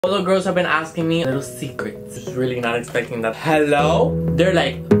All the girls have been asking me little secrets. Just really not expecting that. Hello? They're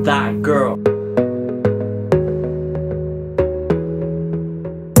like, that girl.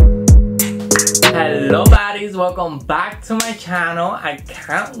 Hello baddies, welcome back to my channel. I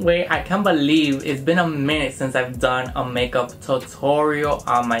can't wait, I can't believe it's been a minute since I've done a makeup tutorial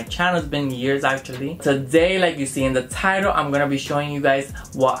on my channel. It's been years actually. Today, like you see in the title, I'm gonna be showing you guys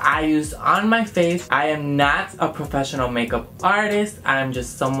what I use on my face. I am not a professional makeup artist. I'm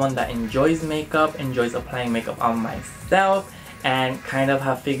just someone that enjoys makeup, enjoys applying makeup on myself, and kind of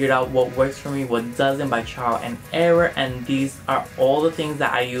have figured out what works for me, what doesn't, by trial and error. And these are all the things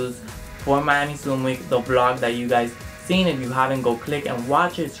that I use for Miami Swim Week, the vlog that you guys seen. If you haven't, go click and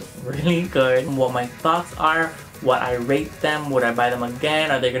watch it. It's really good. What my thoughts are, what I rate them, would I buy them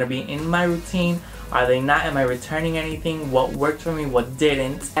again, are they gonna be in my routine, are they not, am I returning anything, what worked for me, what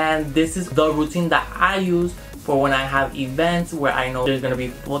didn't. And this is the routine that I use for when I have events where I know there's gonna be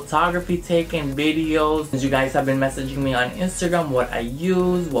photography taken, videos. Since you guys have been messaging me on Instagram what I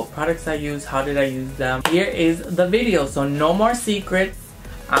use, what products I use, how did I use them. Here is the video, so no more secrets.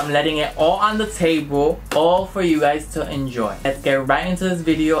 I'm letting it all on the table, all for you guys to enjoy. Let's get right into this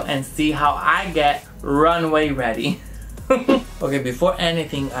video and see how I get runway ready. Okay, before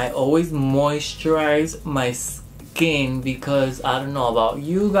anything, I always moisturize my skin because I don't know about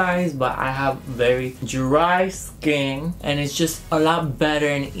you guys, but I have very dry skin, and it's just a lot better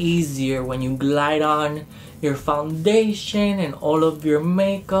and easier when you glide on your foundation and all of your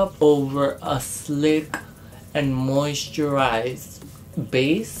makeup over a slick and moisturized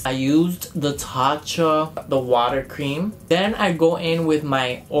base. I used the Tatcha, the water cream. Then I go in with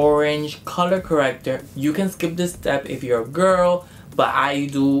my orange color corrector. You can skip this step if you're a girl, but I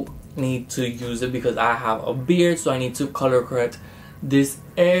do need to use it because I have a beard, so I need to color correct this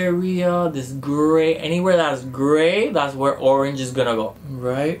area, this gray. Anywhere that's gray, that's where orange is gonna go.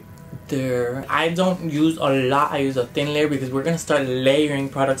 Right there. I don't use a lot. I use a thin layer because we're gonna start layering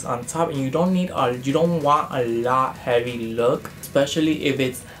products on top, and you don't want a lot heavy look, especially if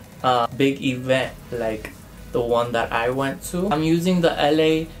it's a big event like the one that I went to. I'm using the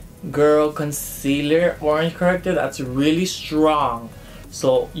LA Girl Concealer Orange Corrector. That's really strong,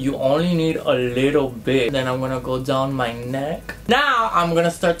 so you only need a little bit. Then I'm gonna go down my neck. Now I'm gonna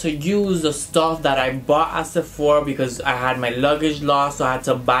start to use the stuff that I bought at Sephora because I had my luggage lost, so I had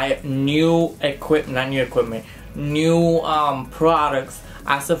to buy new products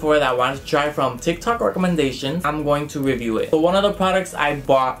at Sephora that I wanted to try from TikTok recommendations. I'm going to review it. So one of the products I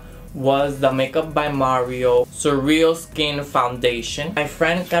bought was the Makeup by Mario Surreal Skin Foundation. My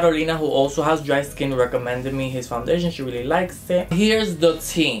friend Carolina, who also has dry skin, recommended me his foundation. She really likes it. Here's the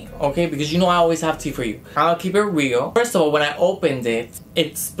tea, okay? Because you know I always have tea for you. I'll keep it real. First of all, when I opened it,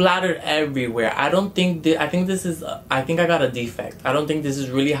 it splattered everywhere. I think I got a defect. I don't think this is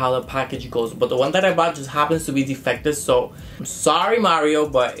really how the package goes. But the one that I bought just happens to be defective, so I'm sorry, Mario,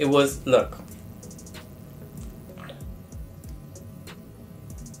 but it was, look.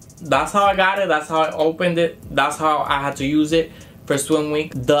 That's how I got it, that's how I opened it, that's how I had to use it for Swim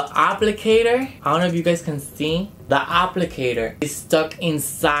Week. The applicator, I don't know if you guys can see, the applicator is stuck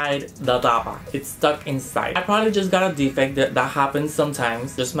inside the tapa. It's stuck inside. I probably just got a defect. That happens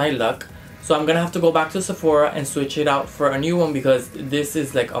sometimes, just my luck. So I'm gonna have to go back to Sephora and switch it out for a new one because this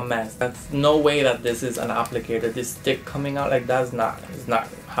is like a mess. That's no way that this is an applicator. This stick coming out like that is it's not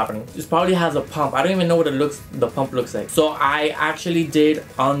happening. This probably has a pump. I don't even know what the pump looks like. So I actually did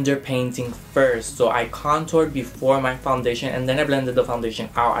underpainting first. So I contoured before my foundation and then I blended the foundation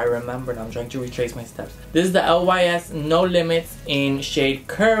out. I remembered. I'm trying to retrace my steps. This is the LYS No Limits in shade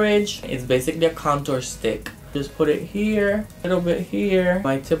Courage. It's basically a contour stick. Just put it here, a little bit here,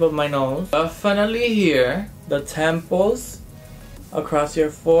 my tip of my nose, definitely here, the temples, across your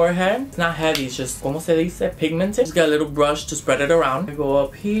forehead. It's not heavy, it's just, como se dice, pigmented. Just get a little brush to spread it around. I go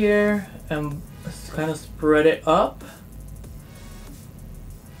up here and kind of spread it up.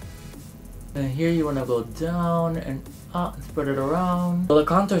 And here you want to go down and up and spread it around. So the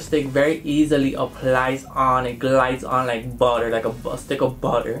contour stick very easily applies on, it glides on like butter, like a stick of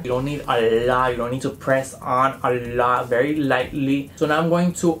butter. You don't need a lot, you don't need to press on a lot, very lightly. So now I'm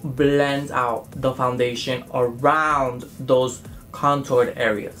going to blend out the foundation around those contoured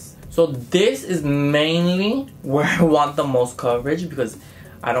areas. So this is mainly where I want the most coverage because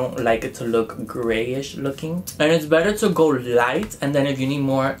I don't like it to look grayish looking, and it's better to go light, and then if you need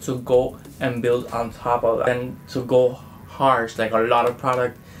more, to go and build on top of that, than to go harsh like a lot of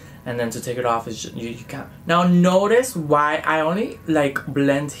product and then to take it off is just, you can't. Now notice why I only like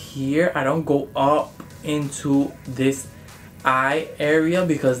blend here. I don't go up into this eye area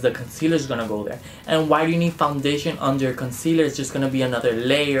because the concealer is gonna go there. And why do you need foundation under concealer? It's just gonna be another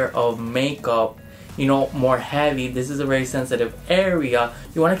layer of makeup, you know, more heavy. This is a very sensitive area.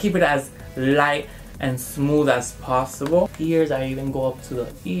 You want to keep it as light and smooth as possible. Ears, I even go up to the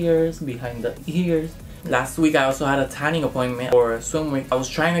ears, behind the ears. Last week I also had a tanning appointment for a swim week. I was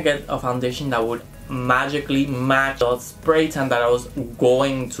trying to get a foundation that would magically match the spray tan that I was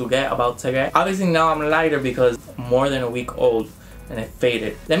about to get. Obviously now I'm lighter because I'm more than a week old and it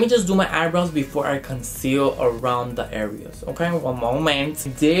faded. Let me just do my eyebrows before I conceal around the areas. Okay, one moment. I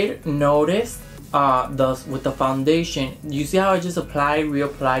did notice with the foundation, you see how I just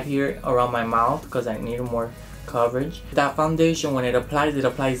reapplied here around my mouth because I needed more coverage. That foundation, when it applies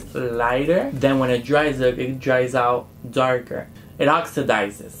lighter. Then when it dries out darker. It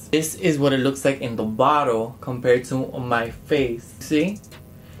oxidizes. This is what it looks like in the bottle compared to my face. See?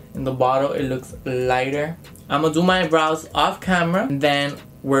 In the bottle, it looks lighter. I'm gonna do my brows off camera, and then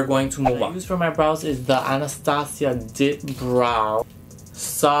we're going to move on. What I use for my brows is the Anastasia Dip Brow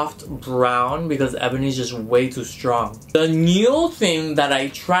Soft Brown because ebony is just way too strong. The new thing that I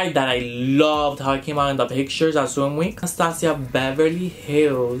tried that I loved how it came out in the pictures at Swim Week, Anastasia Beverly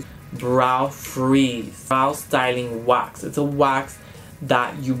Hills Brow Freeze Brow Styling Wax. It's a wax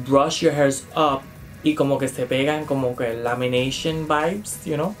that you brush your hairs up y como que se pegan como que lamination vibes,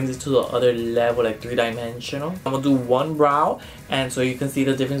 you know? Brings it to the other level, like 3-dimensional. I'm gonna do one brow, and so you can see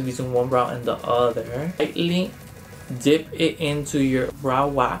the difference between one brow and the other. Lightly dip it into your brow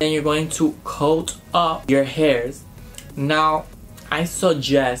wax. Then you're going to coat up your hairs. Now, I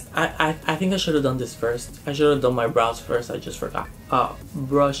suggest, I think I should have done this first. I should have done my brows first, I just forgot.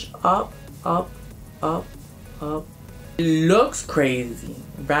 Brush up, up, up, up. It looks crazy,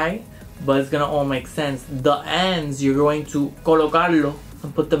 right? But it's gonna all make sense. The ends, you're going to colocarlo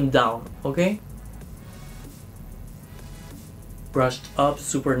and put them down, okay? Brushed up,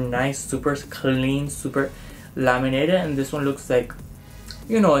 super nice, super clean, super laminated. And this one looks like,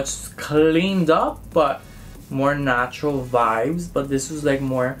 you know, it's cleaned up, but more natural vibes. But this was like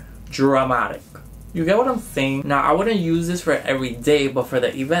more dramatic. You get what I'm saying? Now, I wouldn't use this for every day, but for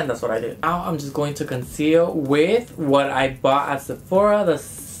the event, that's what I did. Now, I'm just going to conceal with what I bought at Sephora, the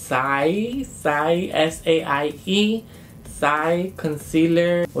S-A-I-E, Sai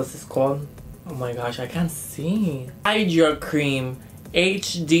Concealer. What's this called? Oh my gosh, I can't see. Hydra Cream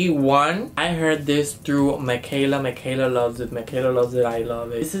HD1. I heard this through Michaela. Michaela loves it. Michaela loves it. I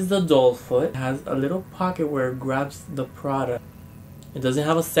love it. This is the doll foot. It has a little pocket where it grabs the product. It doesn't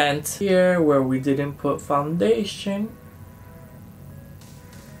have a scent. Here where we didn't put foundation.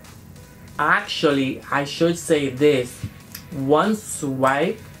 Actually, I should say this. One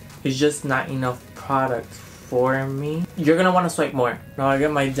swipe is just not enough product for me. You're gonna want to swipe more. Now I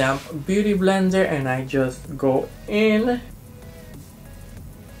get my damp beauty blender and I just go in.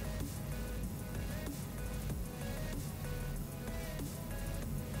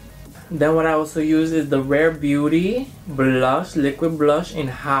 Then what I also use is the Rare Beauty blush, liquid blush in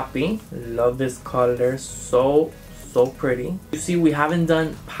Happy. Love this color, so pretty. You see, we haven't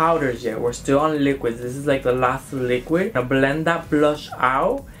done powders yet. We're still on liquids. This is like the last liquid. I'm gonna blend that blush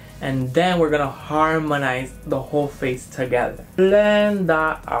out, and then we're gonna harmonize the whole face together. Blend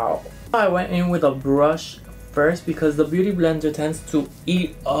that out. I went in with a brush first because the beauty blender tends to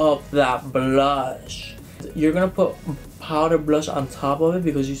eat up that blush. You're gonna put powder blush on top of it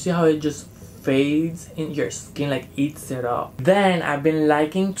because you see how it just fades in your skin, like eats it up. Then I've been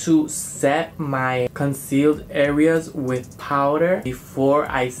liking to set my concealed areas with powder before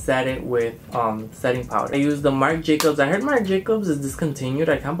I set it with setting powder. I use the Marc Jacobs. I heard Marc Jacobs is discontinued.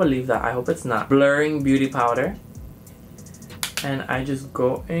 I can't believe that. I hope it's not. Blurring beauty powder. And I just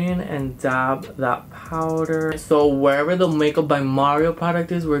go in and dab that powder. So wherever the Makeup by Mario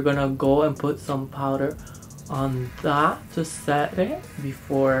product is, we're gonna go and put some powder on that to set it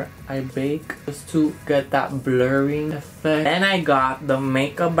before I bake, just to get that blurring effect. Then I got the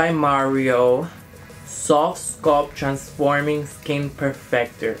Makeup by Mario Soft Sculpt Transforming Skin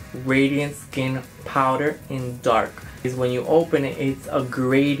Perfector Radiant Skin Powder in Dark. Is when you open it, it's a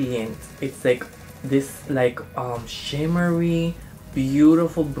gradient. It's like this shimmery,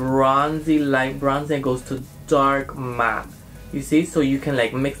 beautiful, bronzy, light bronzy that goes to dark matte. You see, so you can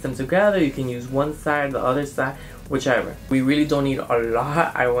like mix them together. You can use one side, the other side, whichever. We really don't need a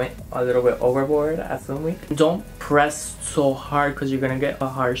lot. I went a little bit overboard at some week. Don't press so hard because you're gonna get a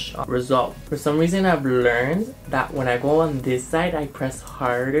harsh result. For some reason, I've learned that when I go on this side, I press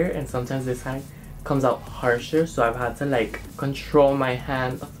harder, and sometimes this side comes out harsher. So I've had to like control my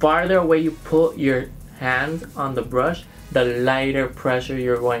hand. The farther away you put your hand on the brush, the lighter pressure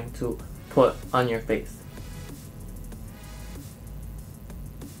you're going to put on your face.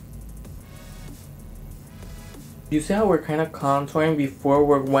 You see how we're kind of contouring before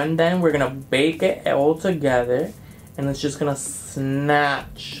when then we're gonna bake it all together, and it's just gonna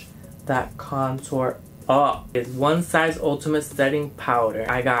snatch that contour up. It's One Size Ultimate Setting Powder.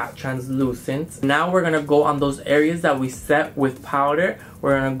 I got translucent. Now we're gonna go on those areas that we set with powder.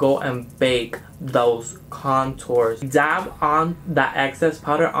 We're gonna go and bake those contours. Dab on that excess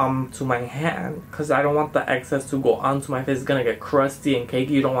powder onto my hand because I don't want the excess to go onto my face. It's gonna get crusty and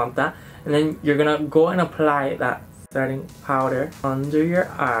cakey. You don't want that. And then you're gonna go and apply that setting powder under your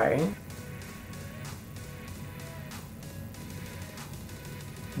eye.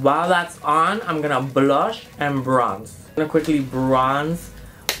 While that's on, I'm gonna blush and bronze. I'm gonna quickly bronze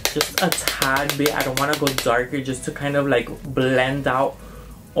just a tad bit. I don't wanna go darker, just to kind of like blend out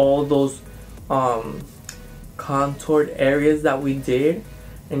all those contoured areas that we did,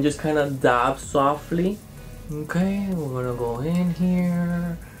 and just kind of dab softly. Okay, we're gonna go in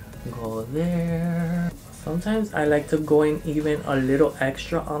here, go there. Sometimes I like to go in even a little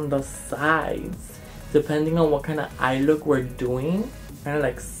extra on the sides, depending on what kind of eye look we're doing. Kind of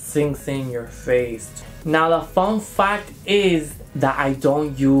like sinks in your face. Now the fun fact is that I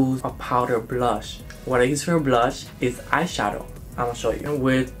don't use a powder blush. What I use for blush is eyeshadow. I'm gonna show you.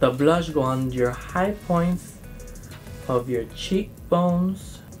 With the blush, go on your high points of your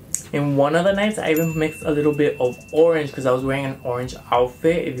cheekbones. In one of the nights, I even mixed a little bit of orange because I was wearing an orange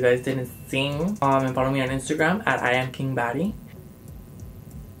outfit. If you guys didn't see, and follow me on Instagram at @IamKingBaddie.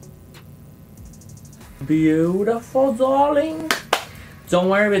 Beautiful, darling. Don't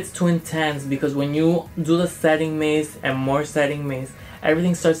worry if it's too intense, because when you do the setting mist and more setting mist,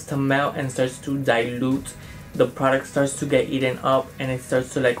 everything starts to melt and starts to dilute. The product starts to get eaten up and it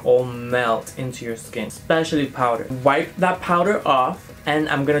starts to like all melt into your skin, especially powder. Wipe that powder off, and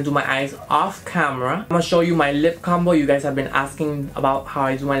I'm gonna do my eyes off camera. I'm gonna show you my lip combo. You guys have been asking about how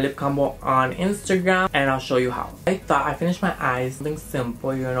I do my lip combo on Instagram, and I'll show you how. I thought I finished my eyes, something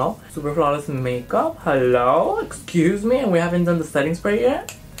simple, you know, super flawless makeup. Hello, excuse me, and we haven't done the setting spray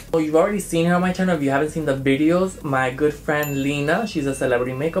yet. So you've already seen her on my channel. If you haven't seen the videos, my good friend Lena, she's a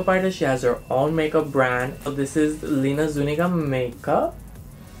celebrity makeup artist. She has her own makeup brand. So this is Lena Zuniga makeup.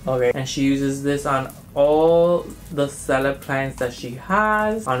 Okay, and she uses this on all the celeb clients that she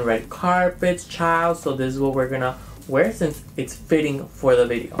has, on red carpets, child. So this is what we're gonna wear since it's fitting for the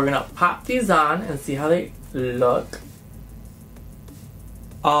video. We're gonna pop these on and see how they look.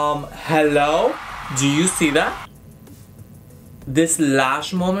 Hello? Do you see that? This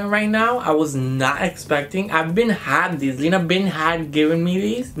lash moment right now, I was not expecting. I've been had these. Lena had given me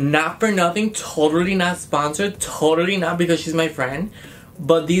these. Not for nothing, totally not sponsored, totally not because she's my friend.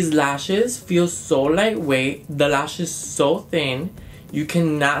 But these lashes feel so lightweight. The lash is so thin. You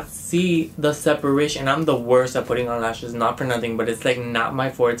cannot see the separation. I'm the worst at putting on lashes, not for nothing, but it's like not my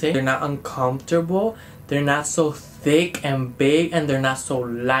forte. They're not uncomfortable. They're not so thick and big, and they're not so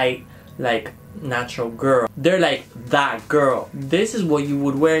light like natural girl. They're like that girl. This is what you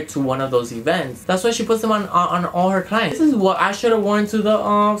would wear to one of those events. That's why she puts them on all her clients. This is what I should have worn to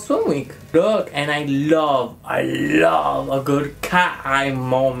the swim week. Look, and I love a good cat eye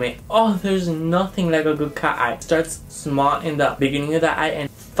moment. Oh, there's nothing like a good cat eye. Starts small in the beginning of the eye and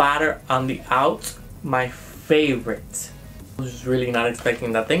fatter on the out. My favorite. I was really not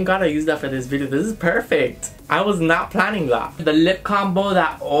expecting that. Thank God I used that for this video. This is perfect. I was not planning that. The lip combo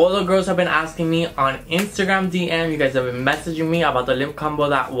that all the girls have been asking me on Instagram DM. You guys have been messaging me about the lip combo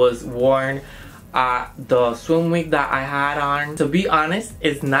that was worn at the swim week that I had on. To be honest,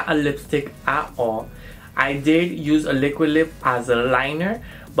 it's not a lipstick at all. I did use a liquid lip as a liner,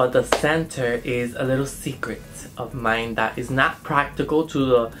 but the center is a little secret of mine that is not practical to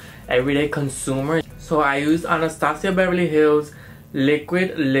the everyday consumer. So I used Anastasia Beverly Hills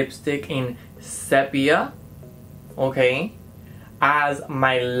liquid lipstick in sepia, okay, as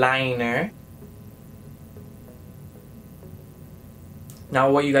my liner. Now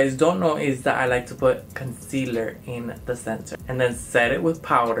what you guys don't know is that I like to put concealer in the center and then set it with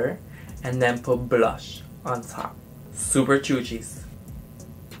powder and then put blush on top. Super choochies.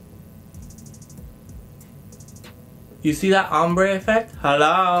 You see that ombre effect?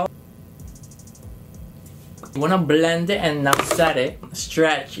 Hello? You want to blend it and now set it.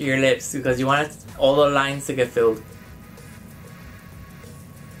 Stretch your lips because you want all the lines to get filled.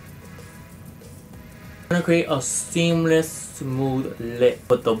 I'm going to create a seamless, smooth lip.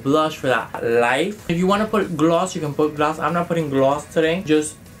 Put the blush for that life. If you want to put gloss, you can put gloss. I'm not putting gloss today.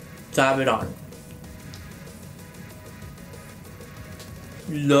 Just dab it on.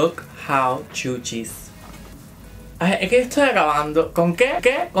 Look how choochies. Es que estoy acabando. ¿Con qué?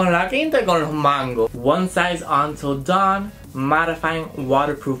 ¿Qué? Con la quinta y con los mangos. One Size Until Dawn Mattifying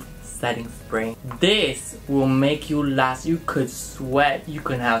Waterproof setting spray. This will make you last. You could sweat, you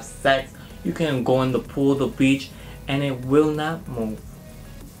can have sex, you can go in the pool, the beach, and it will not move.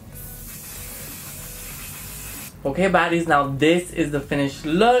 Okay, baddies, now this is the finished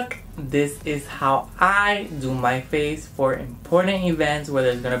look. This is how I do my face for important events where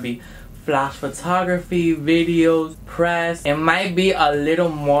there's gonna be flash photography, videos, press. It might be a little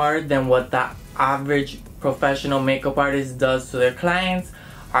more than what the average professional makeup artist does to their clients.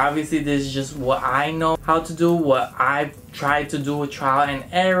 Obviously, this is just what I know how to do, what I've tried to do with trial and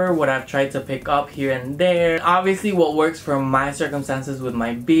error, what I've tried to pick up here and there. Obviously, what works for my circumstances with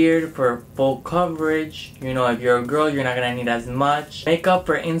my beard for full coverage. You know, if you're a girl, you're not gonna need as much. Makeup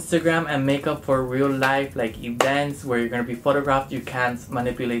for Instagram and makeup for real life, like events where you're gonna be photographed, you can't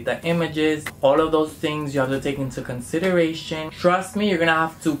manipulate the images. All of those things you have to take into consideration. Trust me, you're gonna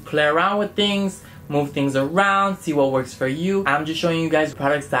have to play around with things, move things around, see what works for you. I'm just showing you guys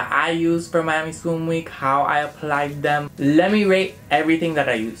products that I use for Miami Swim Week, how I applied them. Let me rate everything that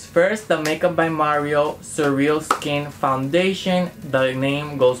I use. First, the Makeup by Mario Surreal Skin Foundation. The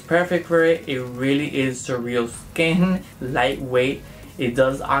name goes perfect for it. It really is surreal skin, lightweight. It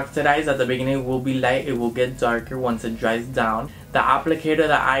does oxidize. At the beginning it will be light, it will get darker once it dries down. The applicator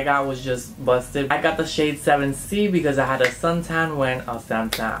that I got was just busted. I got the shade 7C because I had a suntan when,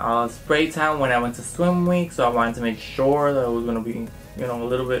 a spray tan when I went to Swim Week, so I wanted to make sure that it was gonna be, you know, a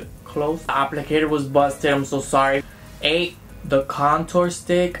little bit close. The applicator was busted, I'm so sorry. 8, the contour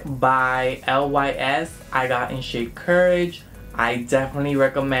stick by LYS. I got in shade Courage. I definitely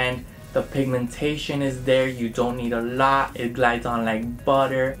recommend. The pigmentation is there, you don't need a lot. It glides on like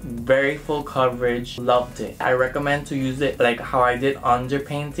butter. Very full coverage, loved it. I recommend to use it like how I did under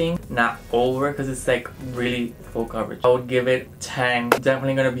painting, not over, because it's like really full coverage. I would give it 10.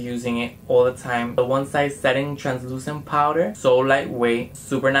 Definitely gonna be using it all the time. The One Size Setting Translucent Powder, so lightweight,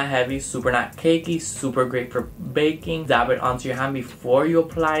 super not heavy, super not cakey, super great for baking. Dab it onto your hand before you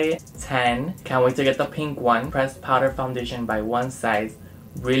apply it. 10. Can't wait to get the pink one. Pressed Powder Foundation by One Size.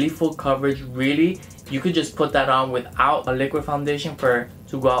 Really full coverage, really, you could just put that on without a liquid foundation to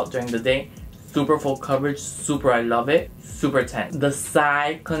go out during the day. Super full coverage, super, I love it. Super 10. The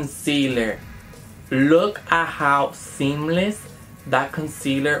Side Concealer. Look at how seamless that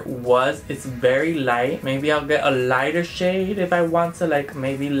concealer was. It's very light. Maybe I'll get a lighter shade if I want to, like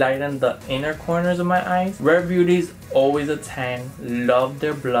maybe lighten the inner corners of my eyes. Rare Beauty's always a 10. Love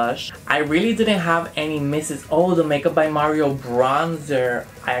their blush. I really didn't have any misses. Oh, the Makeup by Mario bronzer.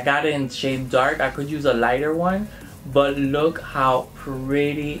 I got it in shade dark. I could use a lighter one, but look how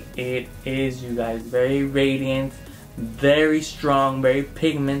pretty it is, you guys. Very radiant, very strong, very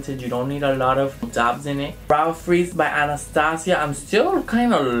pigmented. You don't need a lot of dabs in it. Brow Freeze by Anastasia. I'm still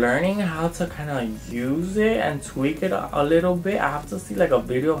kind of learning how to kind of use it and tweak it a little bit. I have to see like a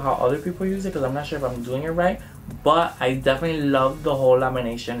video of how other people use it because I'm not sure if I'm doing it right, but I definitely love the whole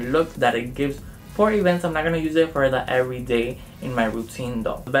lamination look that it gives for events. I'm not going to use it for the everyday in my routine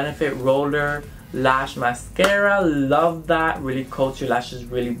though. Benefit Roller Lash Mascara. Love that. Really coats your lashes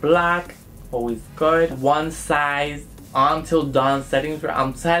really black. Always good. One Size Until Dawn Setting Spray.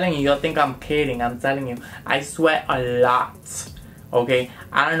 I'm telling you, you'll think I'm kidding. I'm telling you, I sweat a lot. Okay,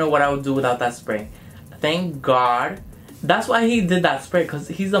 I don't know what I would do without that spray. Thank God. That's why he did that spray, because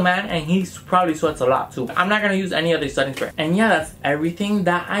he's a man and he probably sweats a lot too. I'm not gonna use any other setting spray. And yeah, that's everything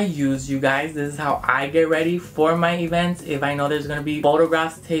that I use, you guys. This is how I get ready for my events. If I know there's gonna be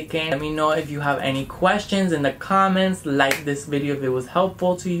photographs taken, let me know. If you have any questions in the comments. Like this video if it was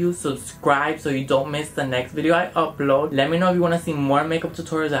helpful to you. Subscribe so you don't miss the next video I upload. Let me know if you want to see more makeup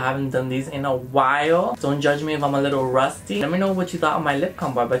tutorials. I haven't done these in a while. Don't judge me if I'm a little rusty. Let me know what you thought of my lip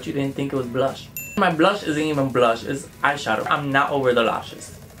combo. I bet you didn't think it was blush. My blush isn't even blush, it's eyeshadow. I'm not over the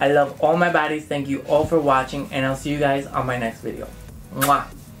lashes. I love all my baddies. Thank you all for watching, and I'll see you guys on my next video. Mwah.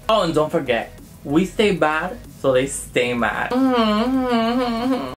 Oh, and don't forget, we stay bad, so they stay mad.